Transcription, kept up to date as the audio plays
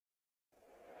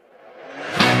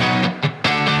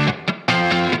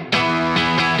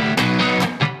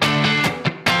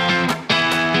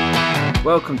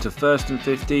Welcome to First and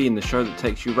 15, the show that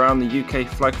takes you around the UK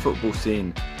flag football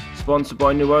scene. Sponsored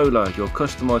by Nuola, your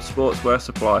customised sportswear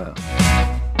supplier.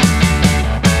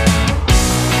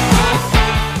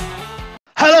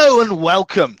 Hello and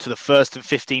welcome to the First and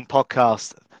 15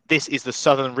 podcast. This is the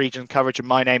Southern Region coverage and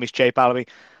my name is Jay Ballaby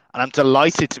and I'm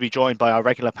delighted to be joined by our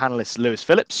regular panellists Lewis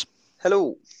Phillips.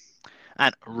 Hello.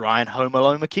 And Ryan Home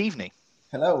Alone McKeveney.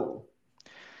 Hello.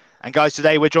 And guys,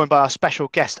 today we're joined by our special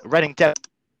guest, Reading Devils.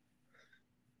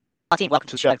 Martin, welcome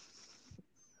to the show.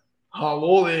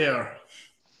 Hello there.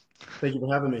 Thank you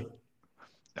for having me.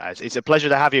 It's a pleasure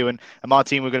to have you, and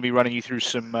Martin, we're going to be running you through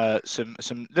some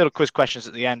little quiz questions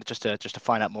at the end, just to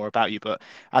find out more about you. But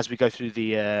as we go through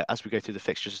the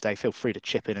fixtures today, feel free to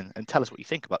chip in and tell us what you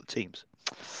think about the teams.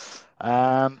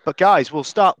 But guys, we'll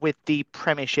start with the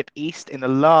Premiership East in the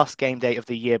last game day of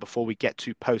the year before we get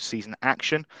to post-season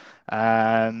action.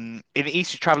 In the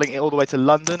East, you're travelling all the way to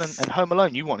London, and Home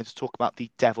Alone, you wanted to talk about the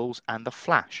Devils and the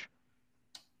Flash.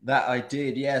 That I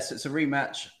did, yes. It's a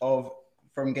rematch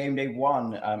from game day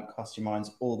one, cast your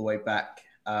minds all the way back,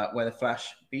 where the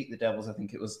Flash beat the Devils. I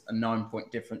think it was a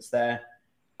 9-point difference there.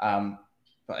 But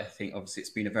I think obviously it's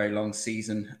been a very long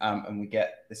season, and we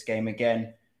get this game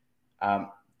again.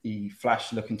 The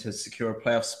Flash looking to secure a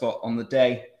playoff spot on the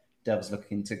day. Devils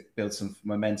looking to build some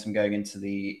momentum going into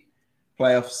the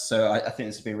playoffs. So I think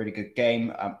this will be a really good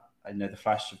game. I know the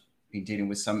Flash have been dealing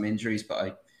with some injuries,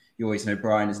 but you always know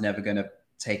Brian is never going to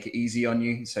take it easy on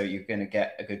you. So you're going to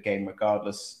get a good game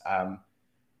regardless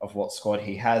of what squad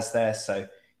he has there. So,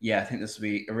 yeah, I think this will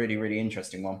be a really, really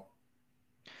interesting one.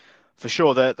 For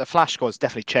sure, the Flash squad's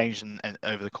definitely changed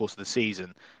over the course of the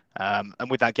season. And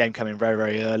with that game coming very,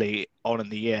 very early on in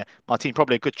the year, Martin,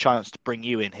 probably a good chance to bring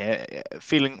you in here.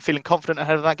 Feeling confident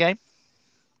ahead of that game?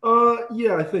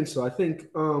 Yeah, I think so. I think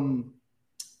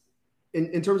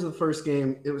in terms of the first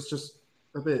game, it was just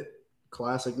a bit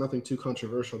classic, nothing too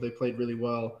controversial. They played really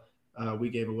well. We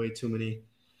gave away too many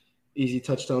easy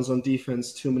touchdowns on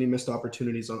defense, too many missed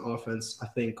opportunities on offense. I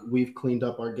think we've cleaned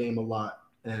up our game a lot,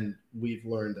 and we've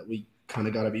learned that we kind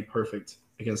of got to be perfect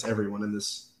against everyone in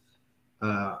this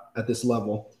at this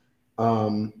level.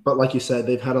 But like you said,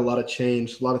 they've had a lot of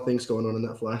change, a lot of things going on in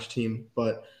that Flash team.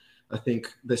 But I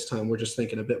think this time we're just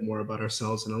thinking a bit more about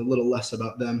ourselves and a little less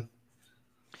about them.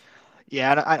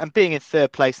 Yeah, and being in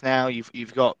third place now,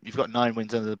 you've got 9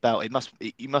 wins under the belt. It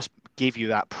must give you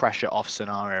that pressure off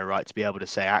scenario, right? To be able to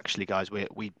say, actually, guys,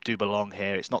 we do belong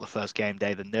here. It's not the first game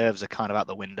day. The nerves are kind of out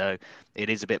the window. It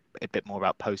is a bit more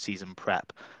about postseason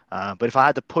prep. But if I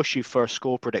had to push you for a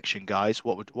score prediction, guys,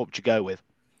 what would you go with?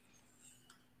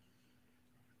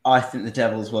 I think the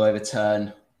Devils will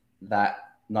overturn that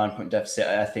 9-point deficit.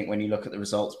 I think when you look at the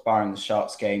results, barring the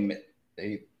Sharks game,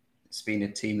 it's been a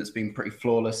team that's been pretty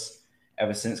flawless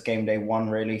ever since game day one,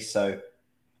 really. So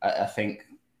I think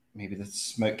maybe the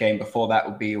smoke game before that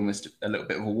would be almost a little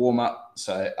bit of a warm-up.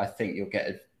 So I think you'll get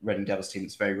a Reading Devils team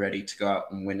that's very ready to go out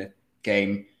and win a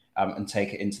game and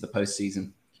take it into the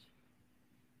postseason.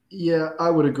 Yeah,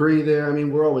 I would agree there. I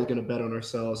mean, we're always going to bet on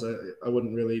ourselves. I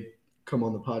wouldn't really come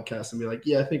on the podcast and be like,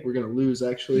 yeah, I think we're going to lose,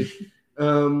 actually.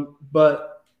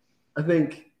 But I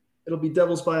think it'll be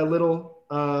Devils by a little,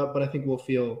 but I think we'll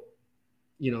feel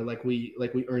like we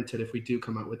earned it if we do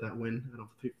come out with that win.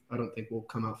 I don't think we'll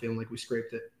come out feeling like we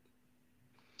scraped it.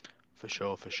 For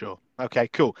sure. Okay,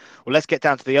 cool. Well, let's get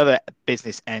down to the other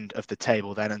business end of the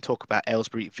table then and talk about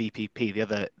Aylesbury VPP,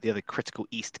 the other critical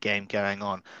East game going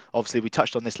on. Obviously, we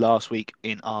touched on this last week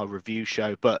in our review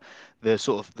show, but the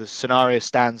scenario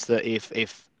stands that if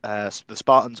the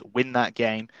Spartans win that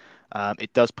game,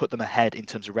 it does put them ahead in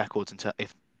terms of records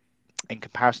in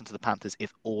comparison to the Panthers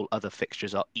if all other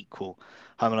fixtures are equal.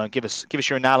 Home Alone, give us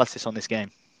your analysis on this game.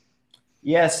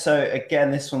 Yeah, so again,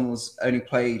 this one was only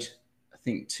played, I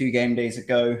think, 2 game days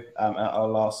ago at our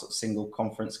last single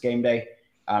conference game day.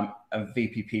 And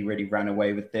VPP really ran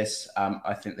away with this.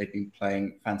 I think they've been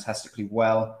playing fantastically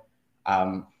well.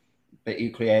 But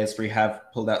equally, Aylesbury have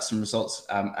pulled out some results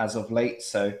as of late.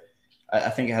 So I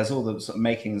think it has all the sort of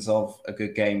makings of a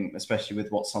good game, especially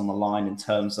with what's on the line in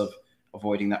terms of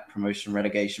avoiding that promotion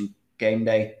relegation game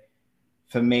day.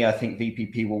 For me, I think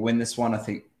VPP will win this one. I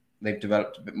think they've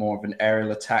developed a bit more of an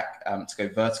aerial attack to go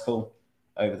vertical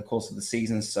over the course of the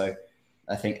season. So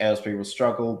I think Aylesbury will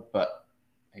struggle, but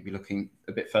maybe looking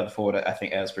a bit further forward, I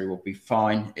think Aylesbury will be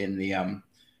fine in the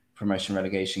promotion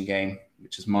relegation game,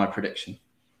 which is my prediction.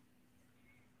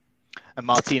 And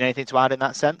Martin, anything to add in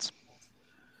that sense?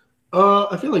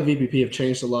 I feel like VPP have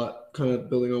changed a lot, kind of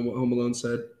building on what Home Alone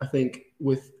said. I think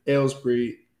with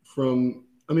Aylesbury,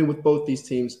 with both these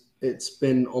teams, it's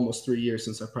been almost 3 years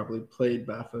since I probably played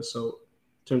BAFA. So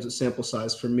terms of sample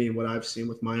size for me, what I've seen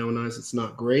with my own eyes, it's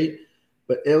not great.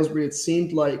 But Aylesbury, it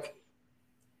seemed like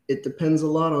it depends a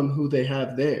lot on who they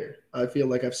have there. I feel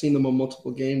like I've seen them on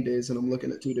multiple game days, and I'm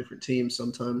looking at two different teams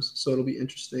sometimes. So it'll be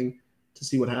interesting to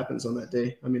see what happens on that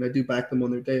day. I mean, I do back them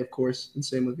on their day, of course, and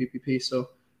same with VPP. So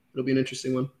it'll be an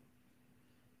interesting one.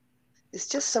 It's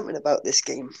just something about this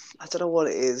game. I don't know what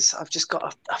it is. I've just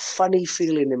got a funny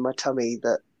feeling in my tummy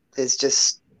that there's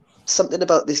just something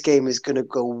about this game is going to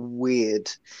go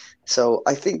weird. So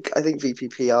I think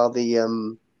VPP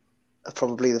are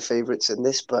probably the favourites in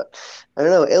this, but I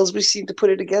don't know. Aylesbury seemed to put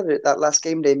it together at that last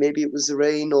game day. Maybe it was the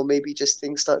rain, or maybe just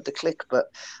things started to click. But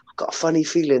I've got a funny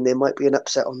feeling there might be an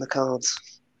upset on the cards.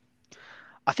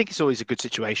 I think it's always a good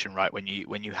situation, right? When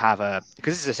you have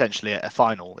because this is essentially a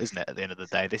final, isn't it? At the end of the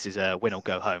day, this is a win or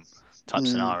go home type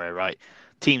scenario, right?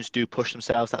 Teams do push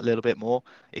themselves that little bit more.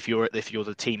 If you're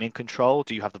the team in control,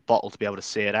 do you have the bottle to be able to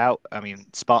see it out? I mean,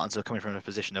 Spartans are coming from a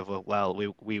position of, well,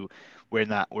 we're in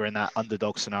that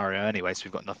underdog scenario anyway, so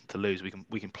we've got nothing to lose.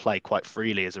 We can play quite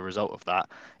freely as a result of that.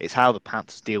 It's how the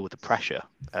Panthers deal with the pressure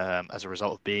as a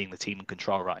result of being the team in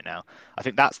control right now. I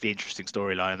think that's the interesting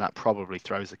storyline, and that probably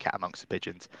throws the cat amongst the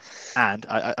pigeons. And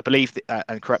I believe,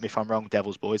 and correct me if I'm wrong,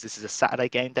 Devils boys, this is a Saturday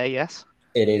game day, yes?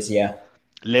 It is, yeah.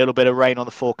 A little bit of rain on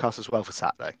the forecast as well for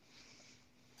Saturday.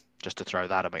 Just to throw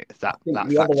that, I mean, that the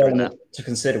factor other in there. element to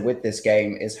consider with this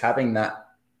game is having that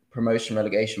promotion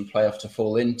relegation playoff to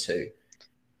fall into.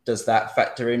 Does that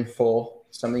factor in for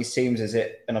some of these teams? Is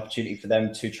it an opportunity for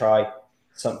them to try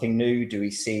something new? Do we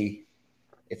see,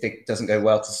 if it doesn't go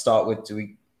well to start with, do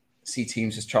we see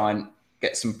teams just try and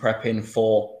get some prep in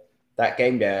for that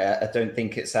game day? I don't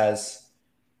think it's as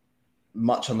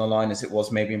much on the line as it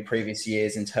was maybe in previous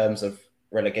years in terms of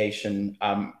relegation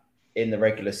in the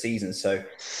regular season. So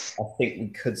I think we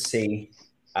could see,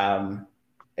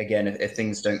 again, if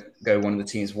things don't go one of the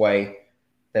team's way,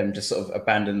 them just sort of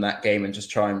abandon that game and just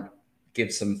try and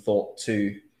give some thought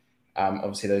to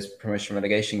obviously those promotion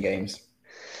relegation games.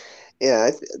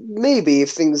 Yeah, maybe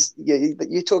if things,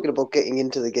 you're talking about getting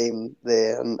into the game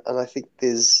there, and I think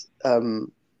there's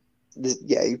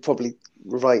you're probably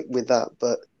right with that,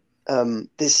 but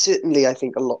there's certainly, I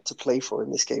think, a lot to play for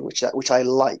in this game, which I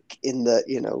like. In that,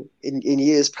 in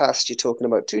years past, you're talking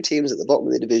about two teams at the bottom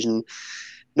of the division.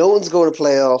 No one's going to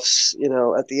playoffs.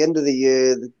 At the end of the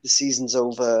year, the season's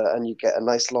over, and you get a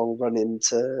nice long run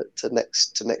into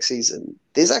next season.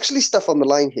 There's actually stuff on the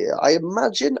line here. I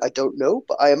imagine, I don't know,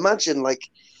 but I imagine, like,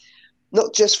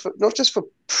 not just for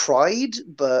pride,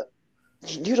 but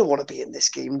you don't want to be in this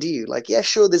game, do you? Like, yeah,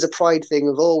 sure, there's a pride thing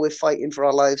of, we're fighting for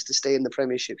our lives to stay in the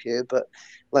Premiership here, but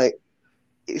like,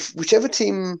 if whichever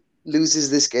team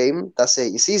loses this game, that's it.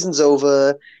 Your season's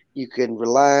over. You can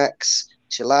relax,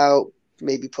 chill out,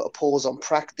 maybe put a pause on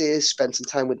practice, spend some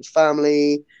time with the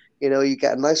family. You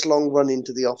get a nice long run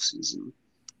into the off season.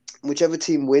 Whichever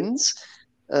team wins,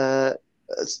 whichever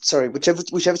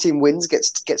team wins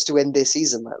gets to end their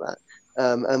season like that.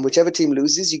 And whichever team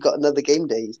loses, you've got another game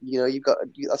day.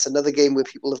 That's another game where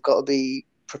people have got to be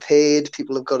prepared.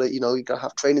 People have got to, you've got to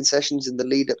have training sessions in the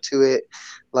lead up to it.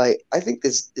 Like, I think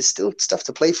there's still stuff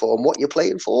to play for, and what you're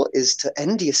playing for is to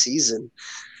end your season.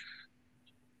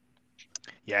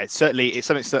 Yeah, it's certainly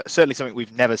something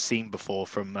we've never seen before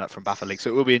from Baffin League. So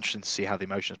it will be interesting to see how the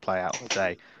emotions play out on the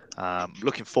day.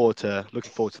 Looking forward to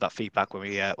that feedback when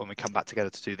we come back together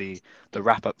to do the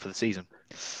wrap up for the season.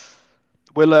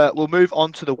 We'll move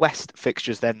on to the West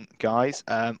fixtures then, guys,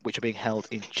 which are being held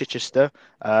in Chichester,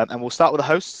 and we'll start with the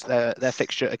hosts. Their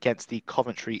fixture against the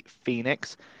Coventry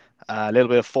Phoenix. A little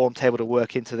bit of form table to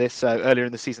work into this. So earlier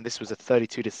in the season, this was a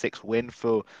 32-6 win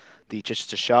for the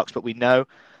Chichester Sharks, but we know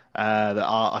that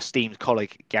our esteemed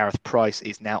colleague Gareth Price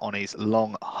is now on his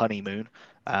long honeymoon,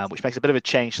 which makes a bit of a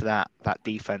change to that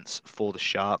defence for the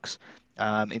Sharks.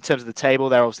 In terms of the table,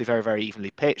 they're obviously very, very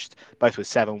evenly pitched, both with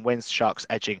 7 wins. Sharks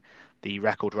edging the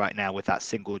record right now with that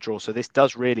single draw. So this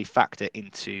does really factor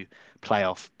into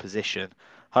playoff position.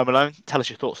 Home Alone, tell us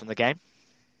your thoughts on the game.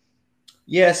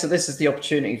 Yeah, so this is the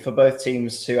opportunity for both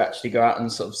teams to actually go out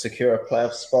and sort of secure a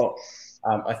playoff spot.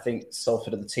 I think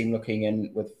Salford are the team looking in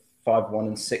with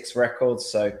 5-1-6 records.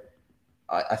 So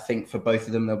I think for both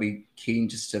of them, they'll be keen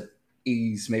just to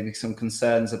ease maybe some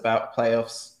concerns about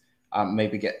playoffs,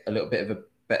 maybe get a little bit of a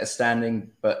better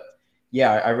standing. But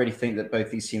yeah, I really think that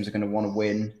both these teams are going to want to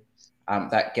win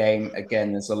that game.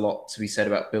 Again, there's a lot to be said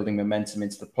about building momentum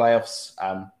into the playoffs.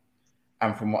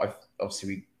 And from what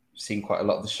we've seen quite a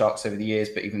lot of the Sharks over the years,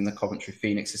 but even the Coventry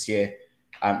Phoenix this year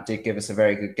did give us a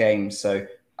very good game. So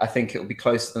I think it will be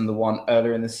closer than the one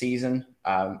earlier in the season.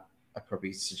 I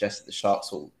probably suggest that the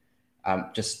Sharks will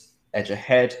just edge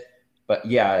ahead. But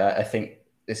yeah, I think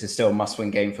this is still a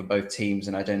must-win game for both teams,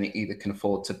 and I don't think either can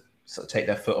afford to sort of take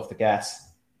their foot off the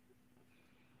gas.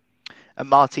 And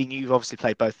Martin, you've obviously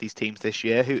played both these teams this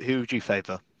year. Who would you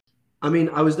favour? I mean,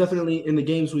 I was definitely in the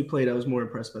games we played. I was more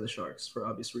impressed by the Sharks for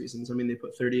obvious reasons. I mean, they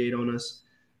put 38 on us.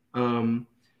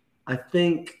 I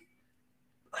think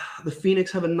the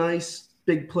Phoenix have a nice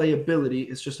big playability.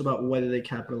 It's just about whether they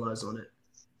capitalize on it.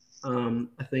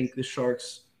 I think the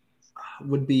Sharks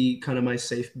would be kind of my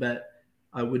safe bet.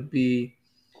 I would be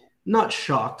not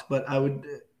shocked, but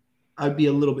I'd be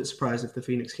a little bit surprised if the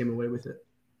Phoenix came away with it.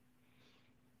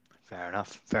 Fair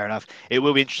enough. It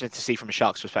will be interesting to see from a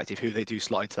Sharks perspective who they do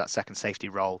slot into that second safety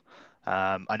role.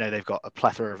 I know they've got a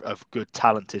plethora of good,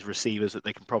 talented receivers that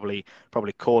they can probably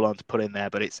call on to put in there,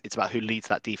 but it's about who leads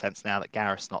that defense now that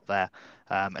Gareth's not there,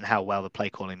 and how well the play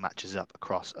calling matches up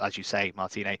across, as you say,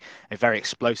 Martine, a very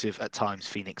explosive at times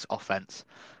Phoenix offense.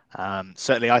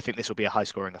 Certainly, I think this will be a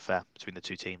high-scoring affair between the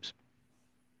two teams.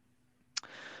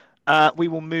 We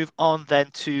will move on then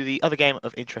to the other game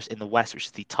of interest in the West, which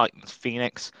is the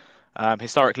Titans-Phoenix.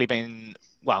 Historically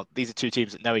these are two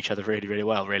teams that know each other really, really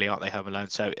well, really, aren't they, Home Alone?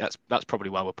 So that's probably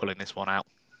why we're pulling this one out.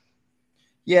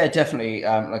 Yeah, definitely.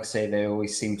 Like I say, they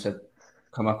always seem to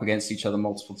come up against each other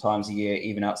multiple times a year,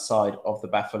 even outside of the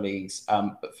BAFA leagues.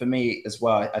 But for me as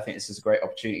well, I think this is a great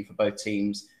opportunity for both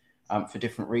teams for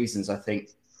different reasons. I think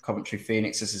Coventry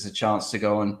Phoenix, this is a chance to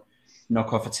go and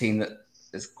knock off a team that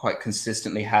has quite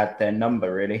consistently had their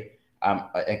number, really.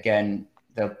 Again,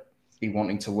 they'll be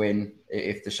wanting to win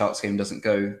if the Sharks game doesn't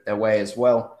go their way as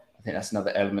well. I think that's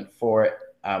another element for it.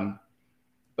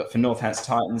 But for Northants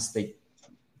Titans, they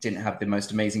didn't have the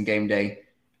most amazing game day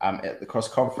at the cross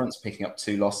conference, picking up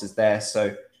 2 losses there.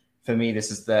 So for me,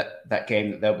 this is that game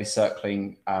that they'll be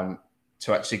circling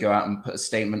to actually go out and put a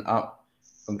statement up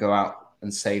and go out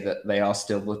and say that they are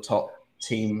still the top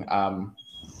team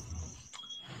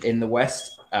in the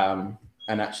West, and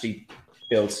actually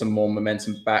build some more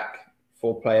momentum back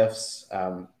for playoffs,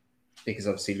 because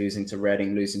obviously losing to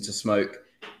Reading, losing to Smoke,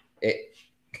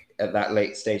 at that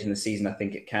late stage in the season, I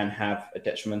think it can have a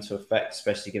detrimental effect,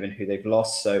 especially given who they've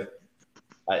lost. So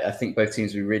I think both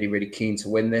teams will be really, really keen to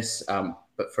win this,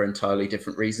 but for entirely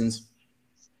different reasons.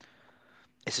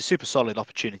 It's a super solid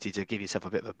opportunity to give yourself a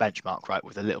bit of a benchmark, right,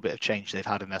 with a little bit of change they've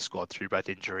had in their squad through both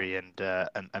injury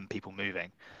and people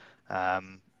moving.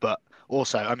 But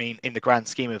also, I mean, in the grand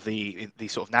scheme of the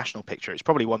sort of national picture, it's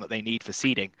probably one that they need for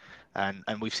seeding. And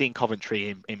we've seen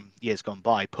Coventry in years gone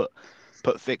by put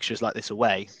fixtures like this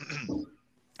away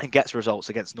and gets results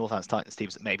against Northants Titans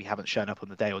teams that maybe haven't shown up on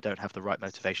the day or don't have the right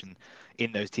motivation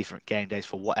in those different game days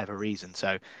for whatever reason.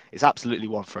 So it's absolutely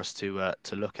one for us to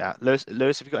look at. Lewis,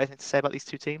 have you got anything to say about these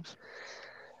two teams?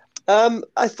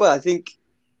 I think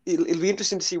it'll be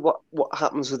interesting to see what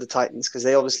happens with the Titans, because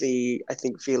they obviously, I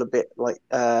think, feel a bit like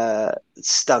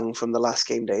stung from the last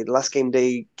game day. The last game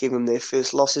day gave them their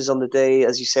first losses on the day.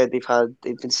 As you said,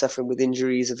 they've been suffering with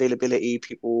injuries, availability,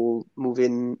 people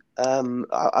moving out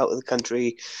of the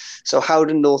country. So how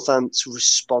do Northants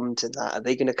respond to that? Are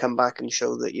they going to come back and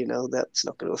show that that's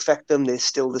not going to affect them? They're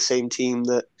still the same team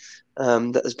that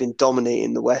has been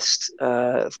dominating the West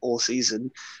all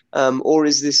season, or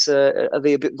is this? Are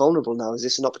they a bit vulnerable now? Is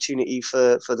this an opportunity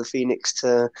for the Phoenix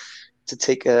to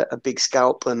take a big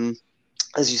scalp? And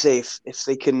as you say, if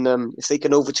they can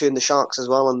overturn the Sharks as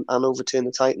well and overturn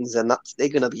the Titans, then they're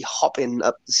going to be hopping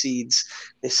up the seeds.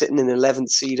 They're sitting in 11th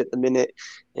seed at the minute.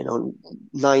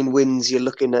 9 wins. You're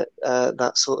looking at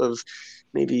that sort of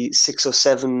maybe 6 or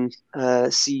 7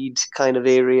 seed kind of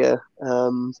area.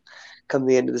 Come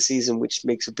the end of the season, which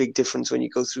makes a big difference when you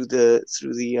go through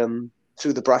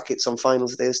the brackets on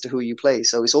finals day as to who you play.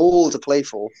 So it's all to play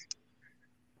for.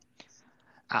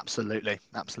 Absolutely.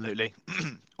 Well,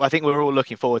 I think we're all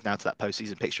looking forward now to that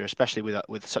postseason picture, especially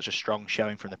with such a strong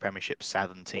showing from the Premiership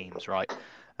Southern teams, right?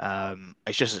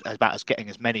 It's just about us getting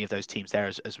as many of those teams there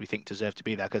as we think deserve to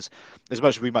be there, because as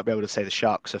much as we might be able to say the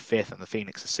Sharks are 5th and the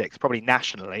Phoenix are 6th, probably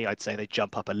nationally I'd say they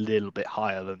jump up a little bit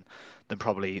higher than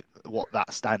probably what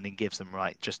that standing gives them,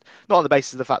 right? Just not on the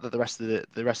basis of the fact that the rest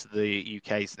of the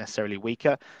UK is necessarily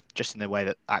weaker, just in the way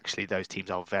that actually those teams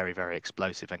are very, very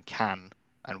explosive and can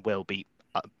and will beat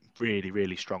really,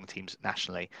 really strong teams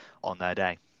nationally on their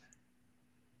day.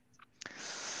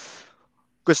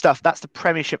 Good stuff. That's the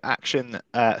Premiership action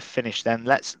finished. Then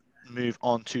let's move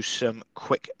on to some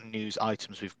quick news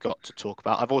items we've got to talk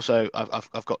about.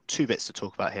 I've got 2 bits to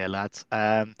talk about here, lads.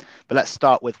 But let's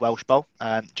start with Welsh Bowl.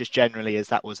 Just generally, as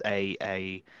that was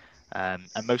a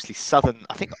mostly southern.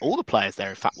 I think all the players there,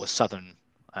 in fact, were southern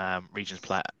regions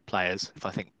players. If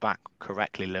I think back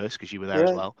correctly, Lewis, because you were there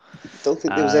as well. Don't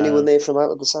think there was anyone there from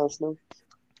out of the south, no.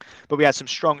 But we had some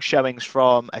strong showings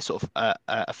from a sort of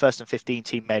a first and 15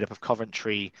 team made up of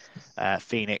Coventry,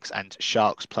 Phoenix, and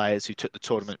Sharks players who took the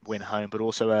tournament win home, but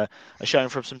also a showing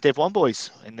from some Div 1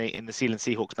 boys in the Zealand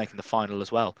Seahawks making the final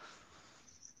as well.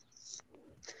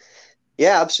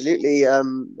 Yeah, absolutely. A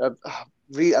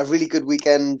really good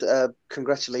weekend.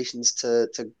 Congratulations to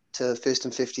first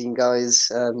and 15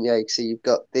 guys. Yeah, so you've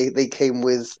got they came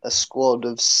with a squad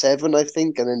of 7, I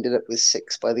think, and ended up with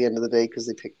 6 by the end of the day because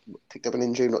they picked up an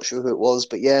injury. I'm not sure who it was,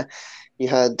 but yeah, you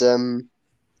had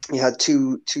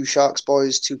two Sharks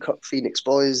boys, two Phoenix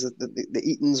boys. The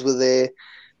Eatons were there.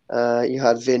 You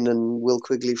had Vin and Will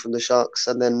Quigley from the Sharks,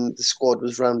 and then the squad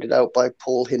was rounded out by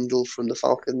Paul Hindle from the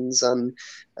Falcons and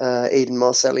Aidan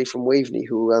Marcelli from Waveney,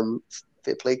 who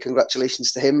fair play,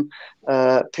 congratulations to him.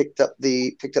 Picked up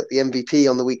the MVP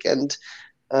on the weekend.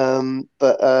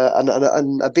 But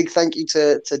a big thank you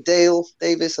to Dale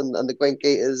Davis and the Gwent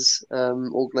Gators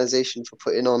organisation for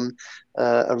putting on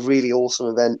a really awesome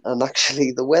event. And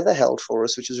actually, the weather held for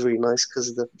us, which was really nice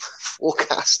because the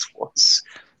forecast was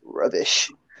rubbish.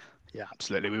 Yeah,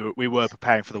 absolutely. We were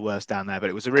preparing for the worst down there, but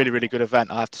it was a really, really good event.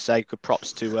 I have to say, good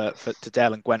props to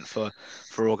Dale and Gwent for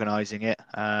organising it.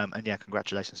 And yeah,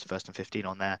 congratulations to First and 15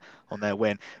 on their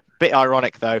win. Bit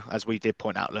ironic though, as we did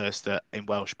point out, Lewis, that in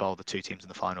Welsh Bowl the 2 teams in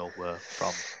the final were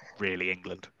from really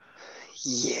England.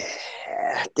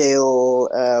 Yeah, Dale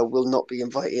will not be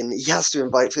inviting. He has to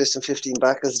invite First and 15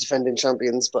 back as defending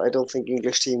champions, but I don't think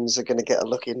English teams are going to get a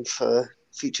look in for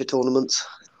future tournaments.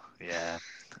 Yeah.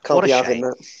 Can't be having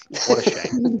that. What a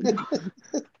shame.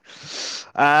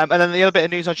 And then the other bit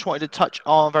of news I just wanted to touch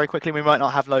on very quickly, we might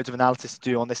not have loads of analysis to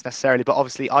do on this necessarily, but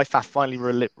obviously IFAF finally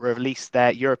released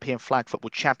their European Flag Football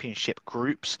Championship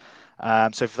groups.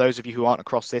 So for those of you who aren't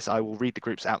across this, I will read the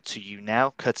groups out to you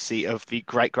now, courtesy of the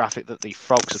great graphic that the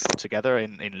Frogs have put together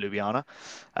in Ljubljana.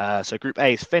 So Group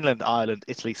A is Finland, Ireland,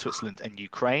 Italy, Switzerland, and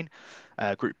Ukraine.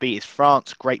 Group B is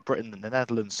France, Great Britain, the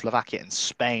Netherlands, Slovakia, and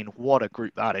Spain. What a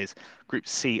group that is. Group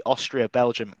C, Austria,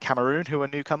 Belgium, Cameroon, who are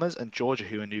newcomers, and Georgia,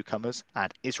 who are newcomers,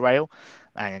 and Israel.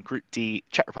 And Group D,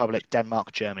 Czech Republic,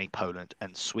 Denmark, Germany, Poland,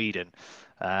 and Sweden.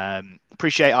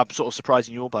 Appreciate I'm sort of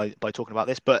surprising you all by talking about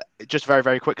this, but just very,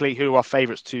 very quickly, who are our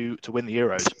favourites to win the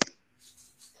Euros?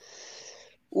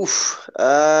 Oof.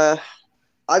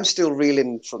 I'm still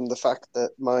reeling from the fact that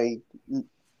my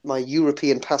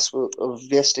European passport of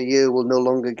yesteryear will no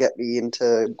longer get me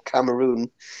into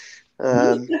Cameroon.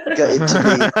 Gutted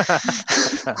to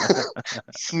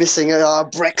be missing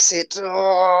Brexit.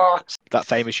 Oh. That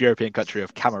famous European country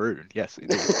of Cameroon. Yes,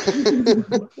 indeed.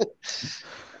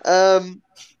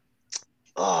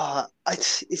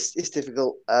 It's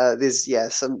difficult.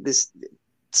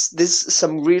 There's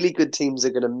some really good teams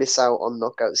are going to miss out on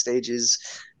knockout stages.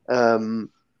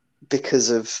 Because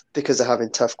of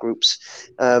having tough groups.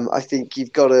 I think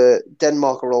you've got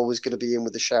Denmark are always going to be in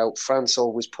with a shout. France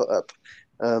always put up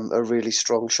a really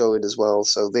strong showing as well,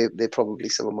 so they're probably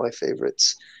some of my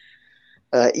favourites.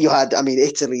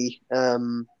 Italy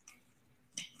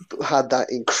had that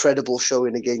incredible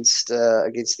showing against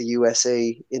the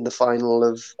USA in the final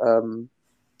of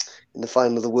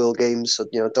the World Games. So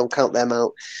don't count them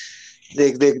out.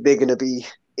 They're going to be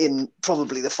in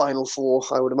probably the final 4,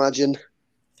 I would imagine.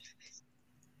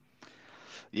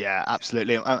 Yeah,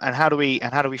 absolutely. And how do we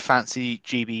fancy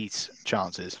GB's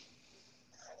chances?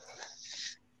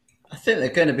 I think they're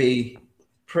going to be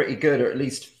pretty good, or at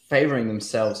least favouring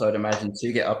themselves, I'd imagine,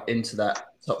 to get up into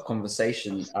that top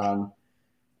conversation.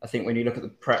 I think when you look at the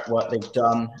prep work they've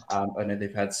done, I know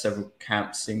they've had several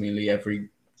camps seemingly every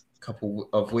couple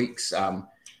of weeks. That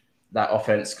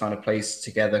offense kind of plays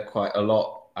together quite a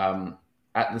lot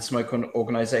at the Smoke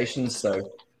organisation.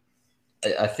 So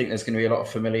I think there's going to be a lot of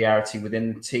familiarity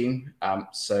within the team.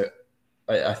 So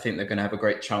I think they're going to have a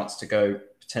great chance to go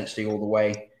potentially all the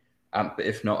way. But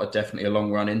if not, definitely a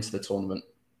long run into the tournament.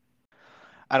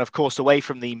 And of course, away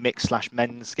from the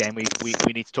mixed/men's game, we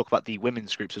need to talk about the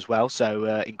women's groups as well.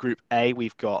 So in Group A,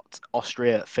 we've got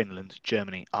Austria, Finland,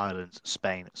 Germany, Ireland,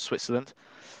 Spain, Switzerland.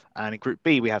 And in Group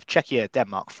B, we have Czechia,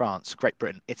 Denmark, France, Great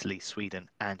Britain, Italy, Sweden,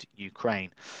 and Ukraine.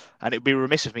 And it would be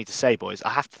remiss of me to say, boys, I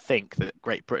have to think that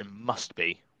Great Britain must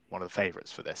be one of the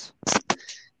favourites for this.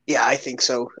 Yeah, I think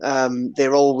so.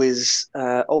 They're always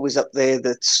up there.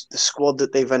 The squad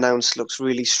that they've announced looks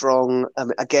really strong.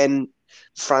 Again,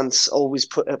 France always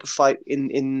put up a fight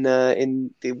in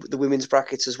the women's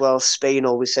brackets as well. Spain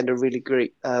always send a really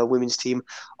great women's team.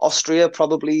 Austria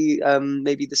probably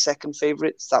maybe the second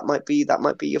favourites. That might be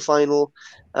your final.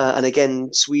 And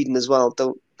again, Sweden as well.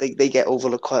 They get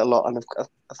overlooked quite a lot and have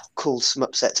caused some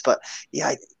upsets. But yeah,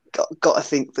 I got to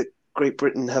think that Great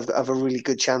Britain have a really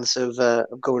good chance of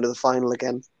going to the final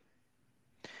again.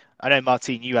 I know,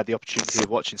 Martin, you had the opportunity of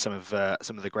watching some of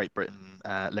the Great Britain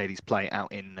ladies play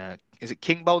out in. Is it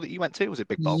King Bowl that you went to? Or was it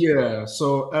Big Bowl? Yeah.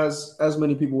 So as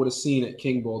many people would have seen at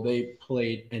King Bowl, they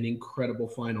played an incredible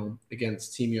final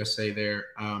against Team USA there.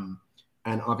 And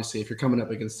obviously, if you're coming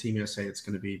up against Team USA, it's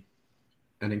going to be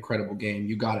an incredible game.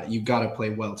 You got to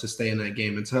play well to stay in that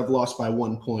game, and to have lost by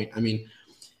 1 point. I mean,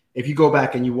 if you go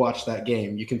back and you watch that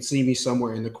game, you can see me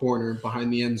somewhere in the corner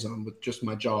behind the end zone with just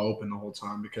my jaw open the whole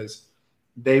time because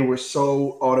they were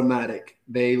so automatic.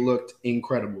 They looked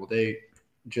incredible. They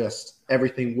just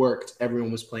everything worked.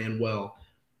 Everyone was playing well.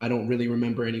 I don't really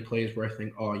remember any plays where I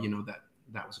think, oh,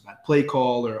 that was a bad play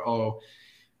call, or oh,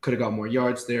 could have got more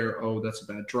yards there. Oh, that's a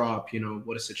bad drop.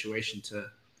 What a situation to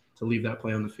leave that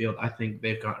play on the field. I think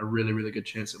they've got a really, really good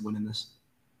chance at winning this.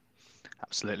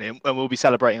 Absolutely, and we'll be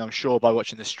celebrating, I'm sure, by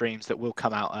watching the streams that will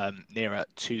come out nearer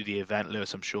to the event.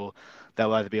 Lewis, I'm sure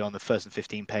they'll either be on the first and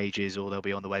 15 pages or they'll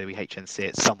be on the way we HNC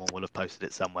it. Someone will have posted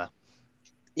it somewhere.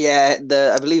 Yeah,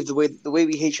 I believe the way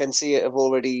we HNC it have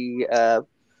already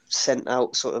sent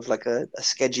out sort of like a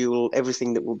schedule.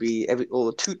 Everything that will be all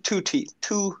the two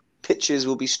pitches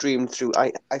will be streamed through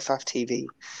IFAF TV.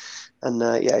 And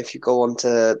if you go on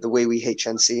to the way we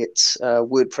HNC it's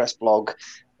WordPress blog,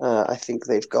 I think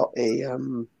they've got a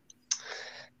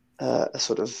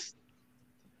sort of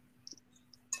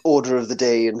order of the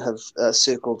day and have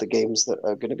circled the games that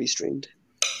are going to be streamed.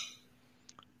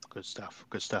 Good stuff.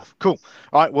 Good stuff. Cool.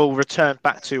 All right, we'll return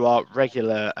back to our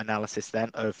regular analysis then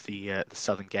of the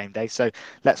Southern Game Day. So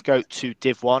let's go to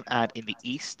Div 1 and in the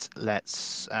East.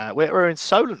 We're in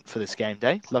Solent for this game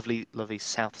day. Lovely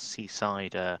South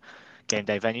Seaside game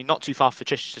day venue. Not too far for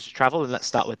Chichester to travel, and let's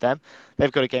start with them.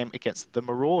 They've got a game against the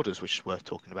Marauders, which is worth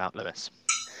talking about, Lewis.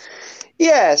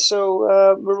 Yeah,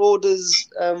 so Marauders,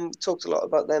 talked a lot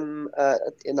about them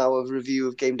in our review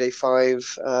of Game Day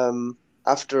 5.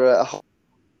 After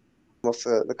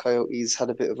the Coyotes had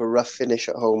a bit of a rough finish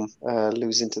at home,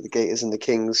 losing to the Gators and the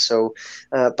Kings. So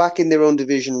back in their own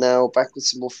division now, back with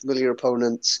some more familiar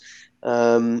opponents.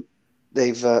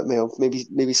 They've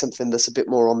maybe something that's a bit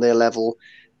more on their level.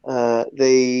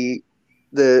 What's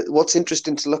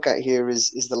interesting to look at here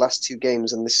is the last two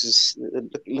games, and this is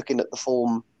looking at the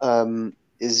form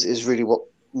is really what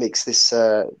makes this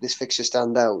fixture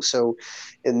stand out. So,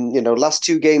 in last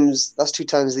two times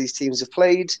these teams have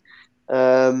played.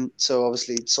 So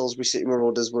obviously Salisbury City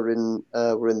Marauders were in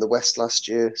the West last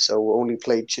year, so only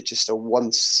played Chichester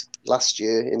once last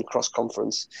year in cross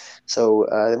conference. So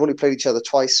they've only played each other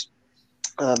twice,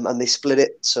 and they split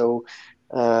it. So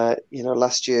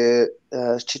last year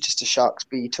Chichester Sharks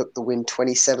B took the win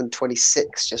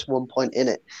 27-26, just 1 point in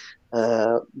it.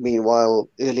 Meanwhile,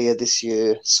 earlier this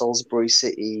year, Salisbury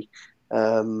City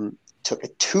took a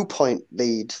 2 point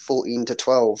lead,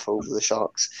 14-12 over the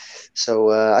Sharks.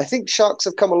 So I think Sharks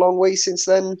have come a long way since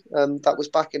then. That was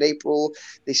back in April.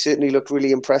 They certainly looked really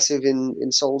impressive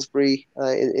in Salisbury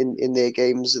in their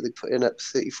games. They put in up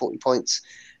 30-40 points.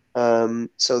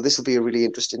 So this will be a really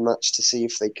interesting match to see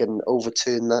if they can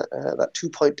overturn that 2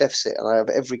 point deficit. And I have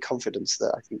every confidence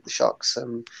that I think the Sharks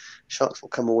will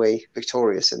come away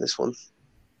victorious in this one.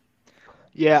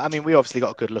 Yeah, I mean, we obviously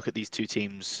got a good look at these two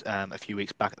teams a few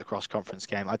weeks back at the cross-conference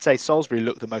game. I'd say Salisbury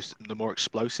looked the more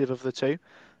explosive of the two.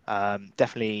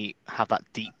 Definitely have that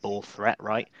deep ball threat,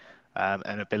 right?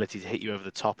 An ability to hit you over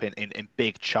the top in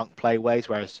big chunk play ways,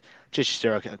 whereas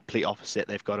Chichester are a complete opposite.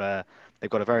 They've got a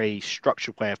very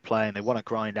structured way of playing. They want to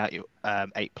grind out your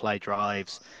 8 play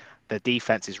drives. Their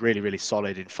defense is really, really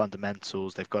solid in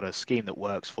fundamentals. They've got a scheme that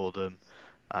works for them.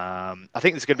 I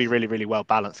think it's going to be a really, really well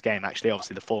balanced game. Actually,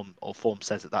 obviously, the form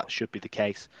says that should be the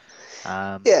case.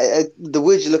 The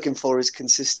word you're looking for is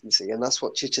consistency, and that's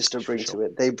what Chichester bring to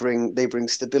it. They bring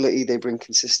stability, they bring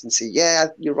consistency. Yeah,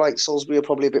 you're right. Salisbury are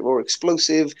probably a bit more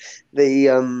explosive. They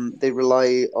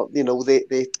rely on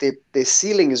their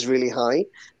ceiling is really high,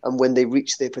 and when they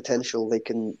reach their potential, they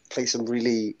can play some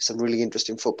really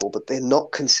interesting football. But they're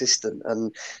not consistent,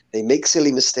 and they make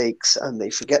silly mistakes, and they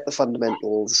forget the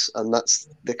fundamentals, and that's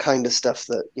the kind of stuff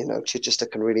that Chichester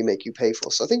can really make you pay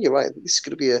for. So I think you're right. This is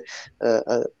going to be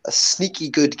a sneaky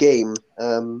good game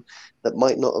that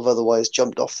might not have otherwise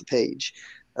jumped off the page.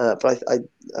 But I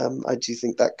do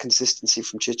think that consistency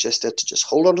from Chichester to just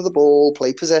hold on to the ball,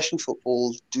 play possession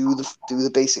football, do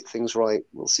the basic things right,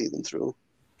 will see them through.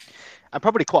 And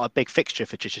probably quite a big fixture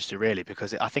for Chichester, really,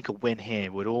 because I think a win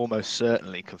here would almost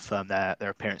certainly confirm their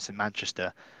appearance in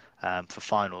Manchester for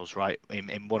finals, right?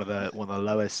 In one of the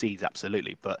lower seeds,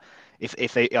 absolutely. But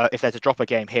if they're to drop a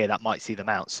game here, that might see them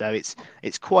out. So it's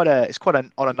quite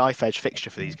on a knife edge fixture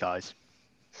for these guys.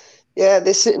 Yeah,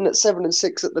 they're sitting at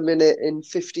 7-6 at the minute in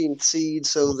 15th seed,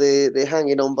 so they're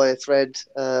hanging on by a thread.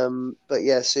 But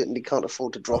yeah, certainly can't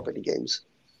afford to drop any games.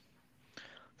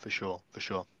 For sure, for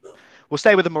sure. We'll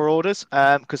stay with the Marauders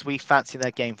because we fancy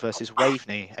their game versus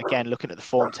Waveney. Again, looking at the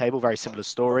form table, very similar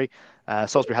story.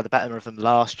 Salisbury had the better of them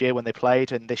last year when they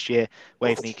played, and this year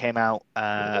Waveney came out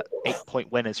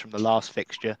 8-point winners from the last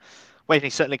fixture. Waveney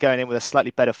certainly going in with a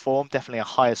slightly better form, definitely a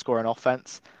higher score on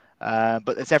offense.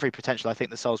 But there's every potential, I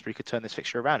think, that Salisbury could turn this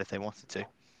fixture around if they wanted to.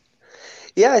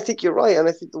 Yeah, I think you're right, and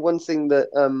I think the one thing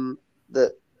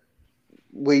that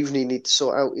Waveney need to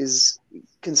sort out is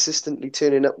consistently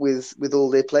turning up with all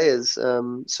their players.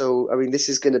 So I mean, this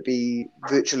is going to be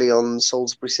virtually on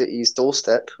Salisbury City's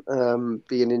doorstep,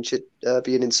 being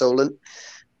in Solent.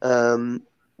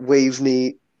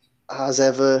 Waveney, as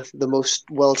ever, the most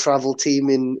well-travelled team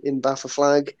in Baffa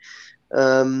Flag.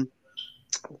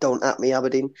 Don't at me,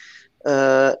 Aberdeen.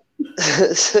 Uh,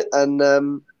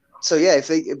 and so yeah, if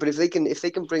they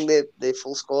can bring their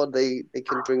full squad, they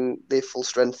can bring their full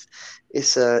strength.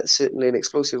 It's certainly an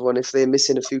explosive one. If they're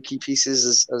missing a few key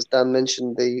pieces, as Dan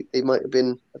mentioned, they might have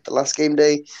been at the last game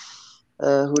day.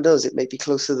 Who knows? It may be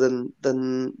closer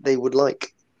than they would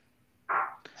like.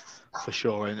 For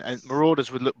sure, and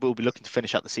Marauders will be looking to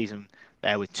finish out the season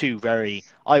there with two very,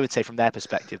 I would say from their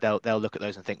perspective, they'll look at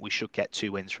those and think we should get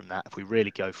 2 wins from that. If we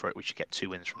really go for it, we should get 2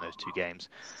 wins from those 2 games.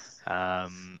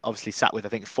 Obviously sat with I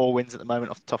think 4 wins at the moment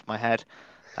off the top of my head.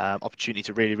 Opportunity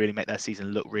to really make their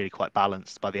season look really quite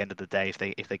balanced by the end of the day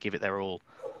if they give it their all.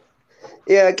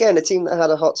 Yeah, again, a team that had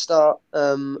a hot start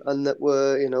and that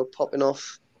were popping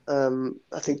off.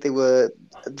 I think they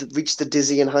reached the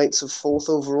dizzying heights of fourth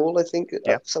overall. I think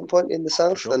Yeah, at some point in the for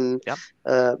south, sure. and Yeah.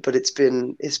 but it's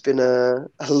been a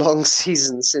long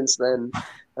season since then,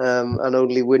 and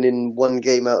only winning 1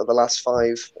 game out of the last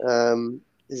 5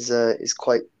 is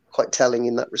quite telling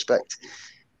in that respect.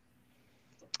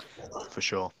 For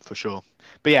sure, for sure.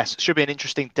 But yes, should be an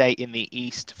interesting day in the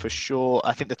East for sure.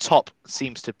 I think the top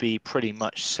seems to be pretty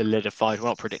much solidified. We're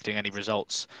not predicting any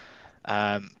results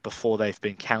before they've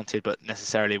been counted, but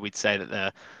necessarily we'd say that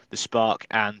the Spark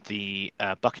and the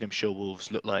Buckinghamshire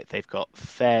Wolves look like they've got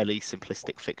fairly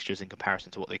simplistic fixtures in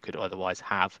comparison to what they could otherwise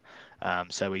have.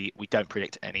 So we don't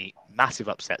predict any massive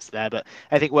upsets there. But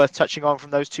anything worth touching on from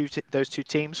those two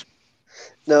teams?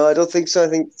 No, I don't think so. I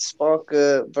think Spark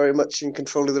are very much in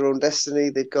control of their own destiny.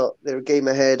 They're a game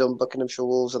ahead on Buckinghamshire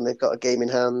Wolves, and they've got a game in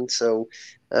hand. So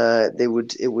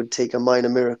it would take a minor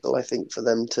miracle, I think, for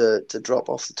them to drop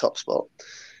off the top spot.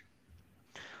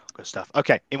 Good stuff.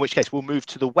 Okay, in which case we'll move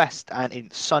to the west and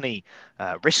in sunny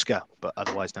Risca, but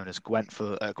otherwise known as Gwent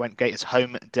for Gwent Gators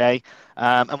home day.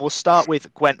 And we'll start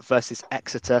with Gwent versus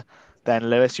Exeter.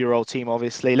 Then Lewis, your old team,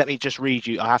 obviously. Let me just read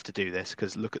you. I have to do this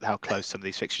because look at how close some of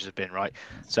these fixtures have been, right?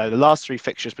 So the last 3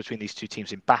 fixtures between these 2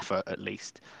 teams in Baffa, at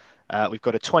least. We've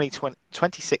got a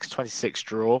 26-26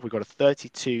 draw. We've got a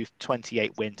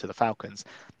 32-28 win to the Falcons.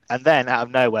 And then out of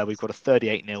nowhere, we've got a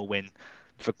 38-0 win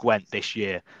for Gwent this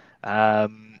year.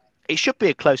 It should be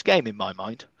a close game in my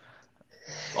mind.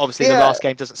 Obviously, the last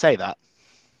game doesn't say that.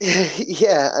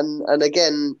 Yeah, and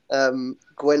again,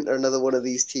 Gwent are another one of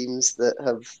these teams that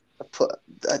have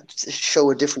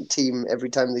show a different team every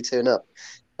time they turn up.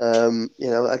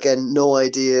 Again, no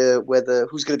idea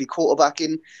who's going to be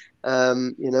quarterbacking.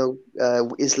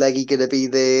 Is Leggy going to be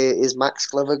there? Is Max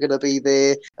Glover going to be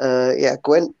there?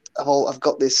 Gwent. I've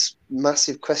got this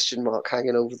massive question mark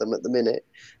hanging over them at the minute.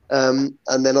 And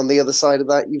then on the other side of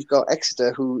that, you've got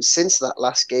Exeter, who since that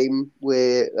last game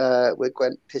where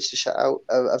Gwent pitched a shutout,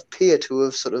 appear to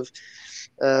have sort of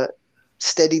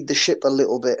steadied the ship a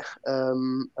little bit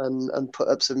and put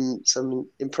up some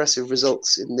impressive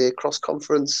results in their cross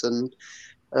conference and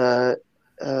by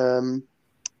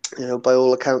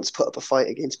all accounts put up a fight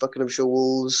against Buckinghamshire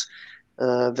Wolves.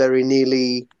 Very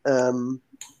nearly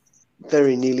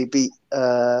beat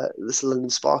this London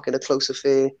Spark in a close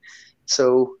affair.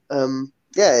 So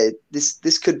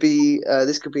this could be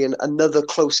another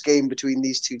close game between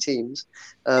these 2 teams.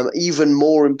 Even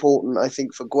more important, I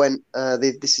think, for Gwent,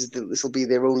 this will be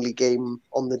their only game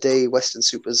on the day. Western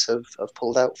Supers have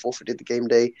pulled out, forfeited the game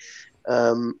day.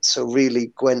 So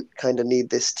really, Gwent kind of need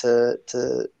this to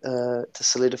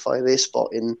solidify their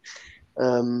spot in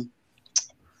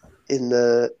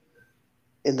the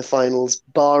finals,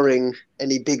 barring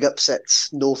any big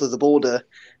upsets north of the border.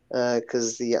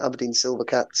 Because the Aberdeen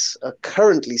Silvercats are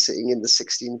currently sitting in the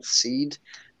 16th seed,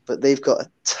 but they've got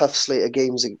a tough slate of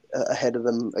games ahead of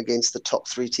them against the top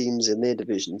 3 teams in their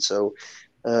division. So,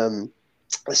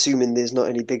 assuming there's not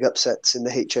any big upsets in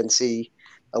the HNC,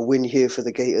 a win here for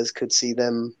the Gators could see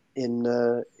them in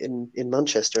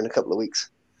Manchester in a couple of weeks.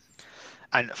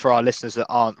 And for our listeners that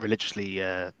aren't religiously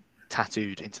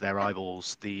tattooed into their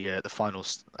eyeballs, the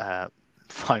finals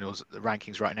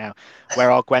rankings right now,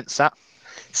 where are Gwent at?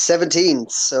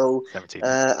 17th. So 17.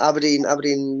 Aberdeen.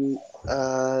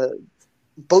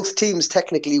 Both teams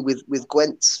technically with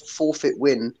Gwent's forfeit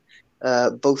win.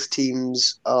 Both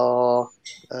teams are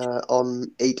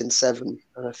on 8 and 7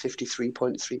 and a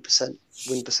 53.3%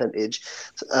 win percentage.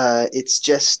 It's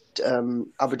just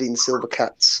Aberdeen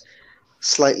Silvercats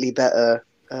slightly better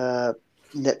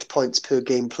net points per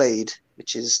game played,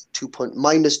 which is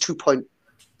minus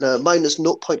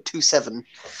 0.27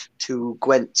 to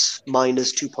Gwent's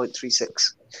minus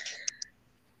 2.36.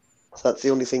 So that's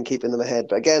the only thing keeping them ahead.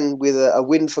 But again, with a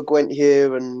win for Gwent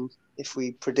here, and if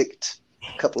we predict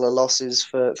a couple of losses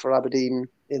for Aberdeen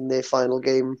in their final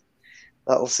game,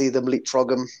 that'll see them leapfrog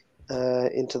them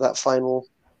into that final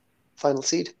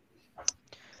seed.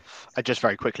 And just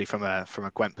very quickly from a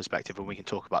Gwent perspective, and we can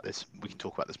talk about this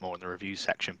more in the review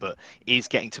section. But is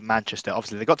getting to Manchester?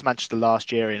 Obviously, they got to Manchester last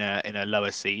year in a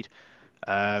lower seed.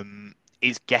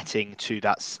 Is getting to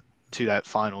that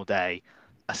final day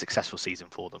a successful season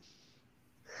for them?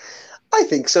 I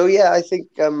think so. Yeah, I think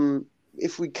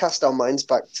if we cast our minds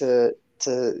back to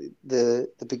the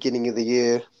beginning of the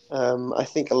year, I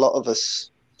think a lot of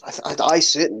us, I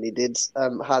certainly did,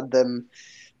 had them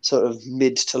sort of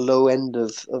mid to low end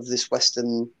of this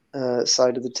Western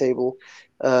side of the table.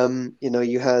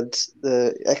 You had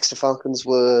the Exeter Falcons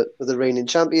were the reigning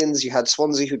champions. You had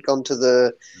Swansea, who'd gone to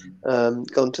the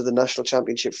national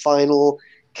championship final.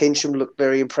 Keynsham looked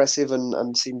very impressive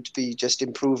and seemed to be just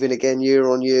improving again year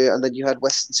on year. And then you had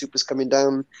Western Supers coming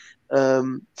down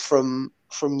from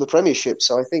the Premiership.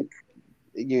 So I think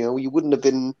you wouldn't have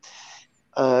been.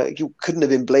 You couldn't have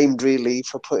been blamed really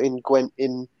for putting Gwent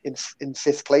in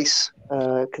fifth place,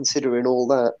 considering all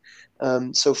that.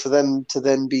 So for them to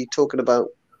then be talking about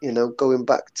going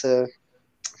back to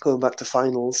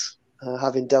finals,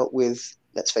 having dealt with,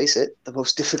 let's face it, the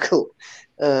most difficult,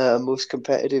 most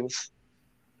competitive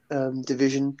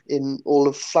division in all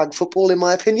of flag football, in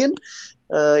my opinion.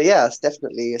 It's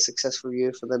definitely a successful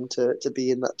year for them to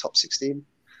be in that top 16.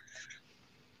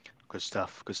 Good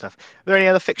stuff. Are there any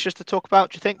other fixtures to talk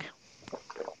about, do you think?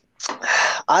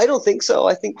 I don't think so.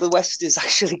 I think the West is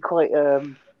actually quite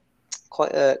a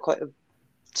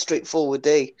straightforward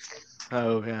day.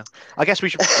 Oh yeah. I guess we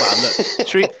should. Well,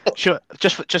 look. Sure.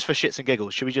 Just for shits and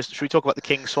giggles, should we talk about the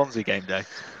Kings Swansea game day?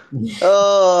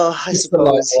 Oh, I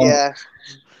suppose. Yeah.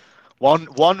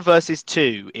 1 versus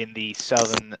 2 in the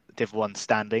Southern Div 1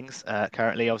 standings.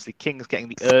 Currently, obviously, Kings getting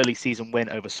the early season win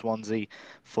over Swansea,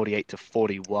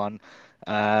 48-41.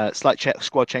 Slight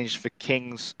squad changes for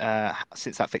Kings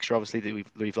since that fixture. Obviously, that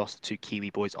we've lost the 2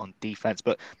 Kiwi boys on defense,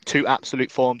 but 2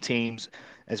 absolute form teams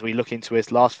as we look into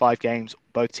his last 5 games.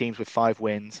 Both teams with 5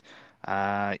 wins.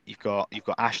 You've got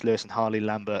Ash Lewis and Harley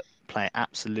Lambert playing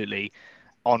absolutely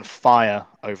on fire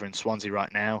over in Swansea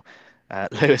right now.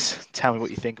 Lewis, tell me what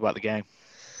you think about the game.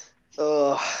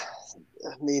 Oh,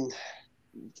 I mean,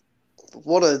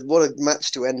 what a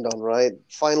match to end on, right?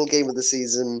 Final game of the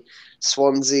season.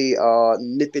 Swansea are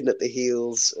nipping at the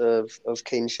heels of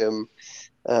Keynsham.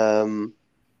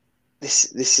 This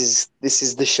is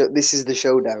the show. This is the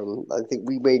showdown. I think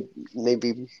we might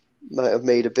have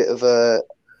made a bit of a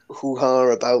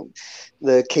hoo-ha about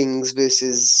the Kings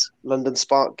versus London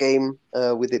Spark game,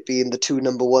 with it being the 2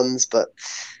 number ones, but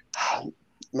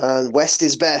man, West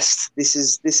is best. This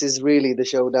is really the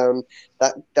showdown.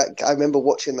 That I remember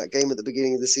watching that game at the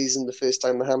beginning of the season, the first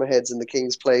time the Hammerheads and the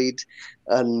Kings played,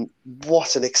 and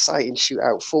what an exciting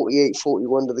shootout.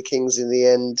 48-41 to the Kings in the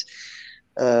end.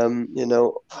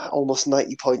 Almost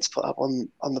 90 points put up on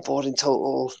the board in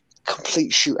total.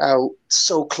 Complete shootout.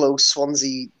 So close.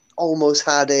 Swansea almost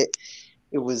had it.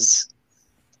 It was.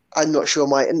 I'm not sure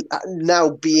now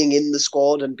being in the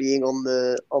squad and being on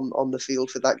the field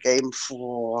for that game.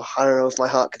 I don't know if my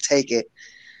heart could take it.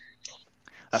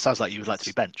 That sounds like you would like to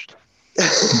be benched.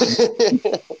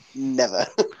 Never.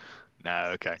 No,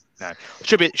 okay, no.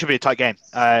 Should be a tight game.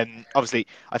 Obviously,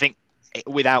 I think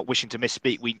without wishing to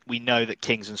misspeak, we know that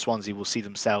Kings and Swansea will see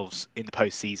themselves in the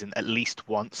postseason at least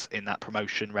once in that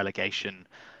promotion relegation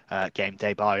game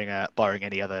day, barring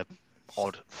any other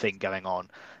odd thing going on.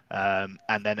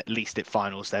 And then at least at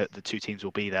finals, the 2 teams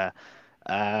will be there.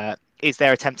 Is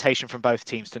there a temptation from both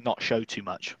teams to not show too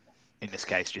much in this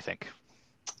case, do you think?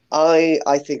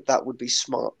 I think that would be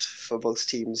smart for both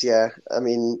teams. Yeah, I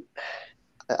mean,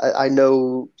 I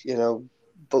know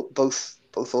both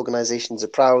organizations are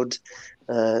proud.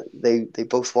 They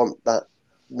both want that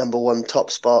number 1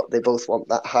 top spot. They both want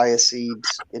that higher seed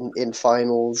in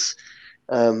finals.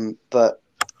 But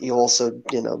you also,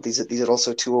 these are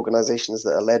also two organizations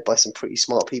that are led by some pretty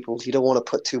smart people. You don't want to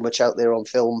put too much out there on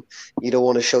film. You don't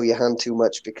want to show your hand too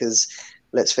much because,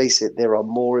 let's face it, there are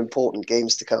more important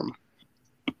games to come.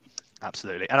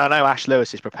 Absolutely. And I know Ash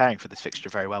Lewis is preparing for this fixture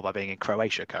very well by being in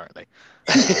Croatia currently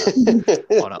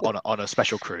on a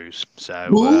special cruise. So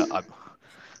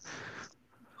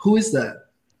Who is that?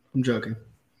 I'm joking.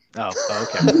 Oh,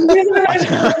 okay.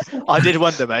 I did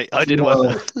wonder, mate. I did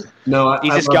wonder. No,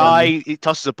 he's this guy. He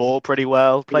tosses a ball pretty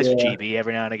well. Plays for GB